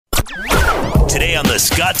Today on the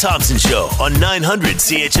Scott Thompson Show on 900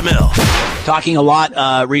 CHML. Talking a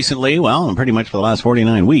lot recently, well, pretty much for the last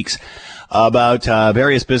 49 weeks, about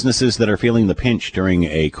various businesses that are feeling the pinch during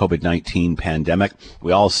a COVID-19 pandemic.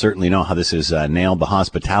 We all certainly know how this has nailed the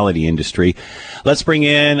hospitality industry. Let's bring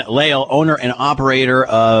in Lael, owner and operator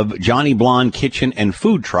of Johnny Blonde Kitchen and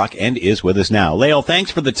Food Truck, and is with us now. Lael, thanks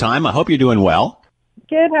for the time. I hope you're doing well.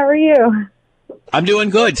 Good. How are you? I'm doing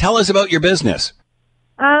good. Tell us about your business.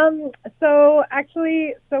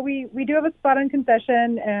 So we do have a spot on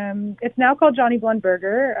concession. It's now called Johnny Blonde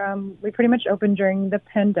Burger. We pretty much opened during the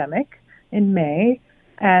pandemic in May,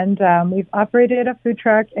 and we've operated a food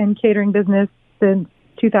truck and catering business since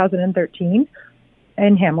 2013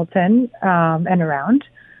 in Hamilton and around.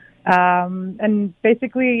 And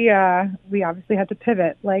basically, we obviously had to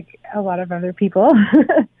pivot like a lot of other people.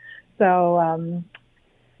 So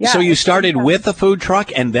you started with a food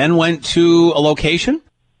truck and then went to a location?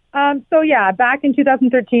 Back in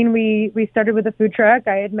 2013, we started with a food truck.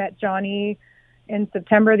 I had met Johnny in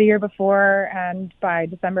September the year before, and by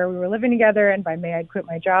December we were living together, and by May I'd quit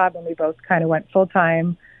my job, and we both kind of went full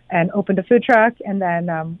time and opened a food truck. And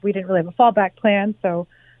then we didn't really have a fallback plan, so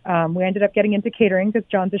we ended up getting into catering because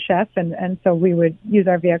John's a chef, and so we would use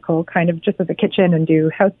our vehicle kind of just as a kitchen and do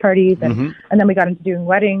house parties, and then we got into doing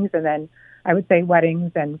weddings, and then I would say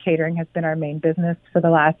weddings and catering has been our main business for the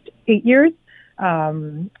last 8 years.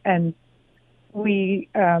 And we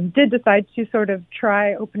did decide to sort of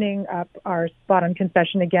try opening up our spot on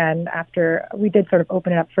concession again after we did sort of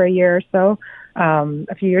open it up for a year or so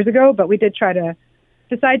a few years ago. But we did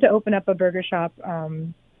decide to open up a burger shop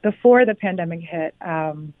before the pandemic hit.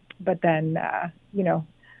 But then,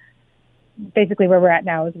 basically where we're at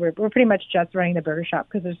now is we're pretty much just running the burger shop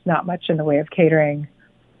because there's not much in the way of catering.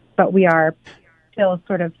 But we are still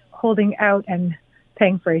sort of holding out and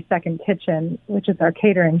paying for a second kitchen, which is our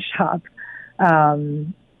catering shop.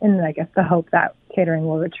 And I guess the hope that catering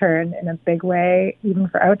will return in a big way, even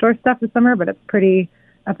for outdoor stuff this summer, but it's pretty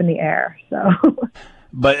up in the air. So,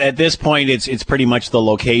 but at this point, it's pretty much the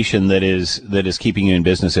location that is keeping you in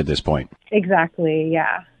business at this point. Exactly.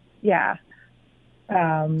 Yeah.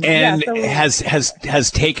 Has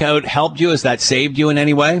takeout helped you? Has that saved you in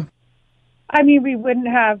any way? I mean, we wouldn't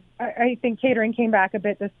have, I think catering came back a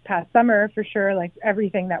bit this past summer for sure. Like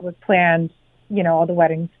everything that was planned, all the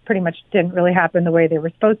weddings pretty much didn't really happen the way they were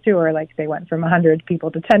supposed to, or like they went from 100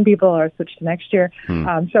 people to 10 people or switched to next year.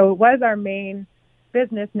 So it was our main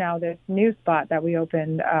business now, this new spot that we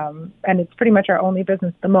opened. And it's pretty much our only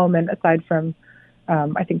business at the moment, aside from,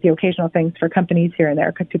 I think the occasional things for companies here and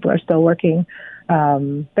there because people are still working.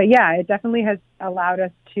 But yeah, it definitely has allowed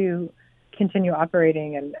us to continue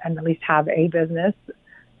operating and at least have a business.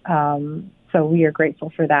 So we are grateful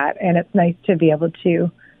for that. And it's nice to be able to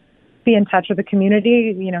be in touch with the community,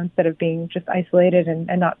 instead of being just isolated and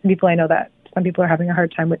not people. I know that some people are having a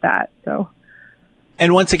hard time with that. So.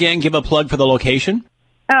 And once again, give a plug for the location.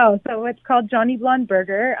 Oh, so it's called Johnny Blonde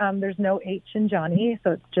Burger. There's no H in Johnny.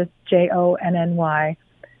 So it's just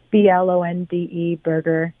JONNYBLONDE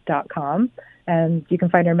burger.com. And you can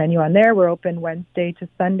find our menu on there. We're open Wednesday to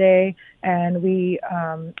Sunday, and we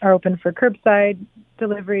are open for curbside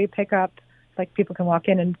delivery, pickup. Like people can walk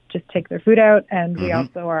in and just take their food out. And we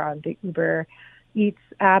also are on the Uber Eats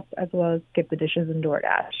app as well as Skip the Dishes and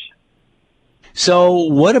DoorDash. So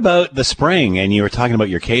what about the spring? And you were talking about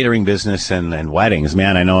your catering business and weddings.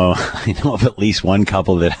 Man, I know of at least one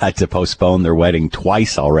couple that had to postpone their wedding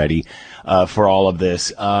twice already for all of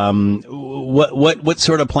this. What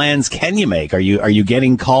sort of plans can you make? Are you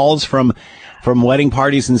getting calls from wedding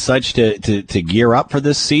parties and such to gear up for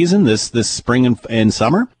this season, this spring and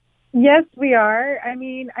summer? Yes, we are. I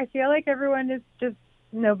mean, I feel like everyone is just,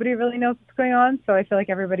 nobody really knows what's going on. So I feel like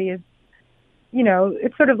everybody is,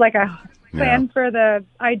 it's sort of like a plan for the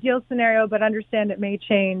ideal scenario, but understand it may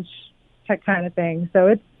change, that kind of thing. So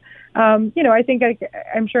it's, I think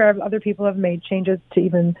I'm sure other people have made changes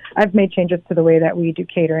I've made changes to the way that we do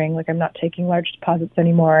catering. Like I'm not taking large deposits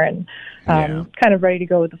anymore and kind of ready to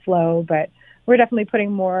go with the flow, but we're definitely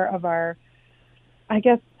putting more of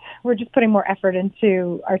we're just putting more effort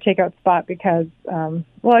into our takeout spot because,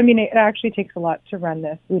 it actually takes a lot to run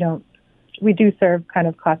this. We do serve kind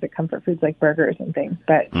of classic comfort foods like burgers and things,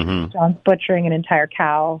 but John's butchering an entire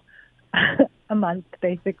cow a month,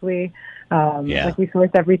 basically. Like we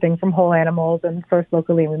source everything from whole animals and source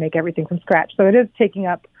locally, and we make everything from scratch. So it is taking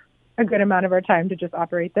up a good amount of our time to just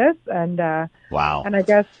operate this. And wow. And I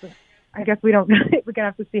guess we don't. We're gonna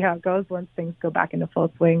have to see how it goes once things go back into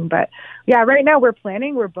full swing. But yeah, right now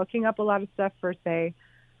we're booking up a lot of stuff for say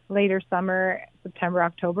later summer, September,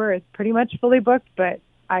 October is pretty much fully booked. But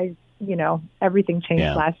I everything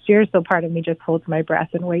changed last year. So part of me just holds my breath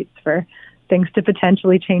and waits for things to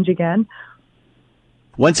potentially change again.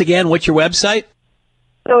 Once again, what's your website?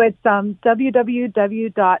 So it's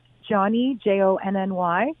www.johnny,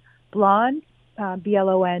 Jonny, blonde,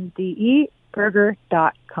 BLONDE,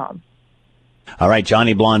 burger.com. All right,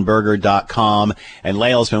 JohnnyBlondeBurger.com. And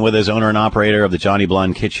Lael's been with us, owner and operator of the Johnny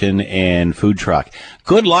Blonde Kitchen and Food Truck.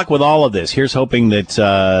 Good luck with all of this. Here's hoping that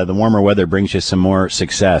the warmer weather brings you some more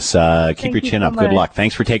success. Keep your chin up. Good luck.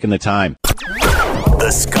 Thanks for taking the time.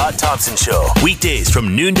 The Scott Thompson Show, weekdays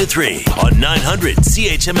from noon to 3 on 900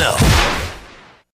 CHML.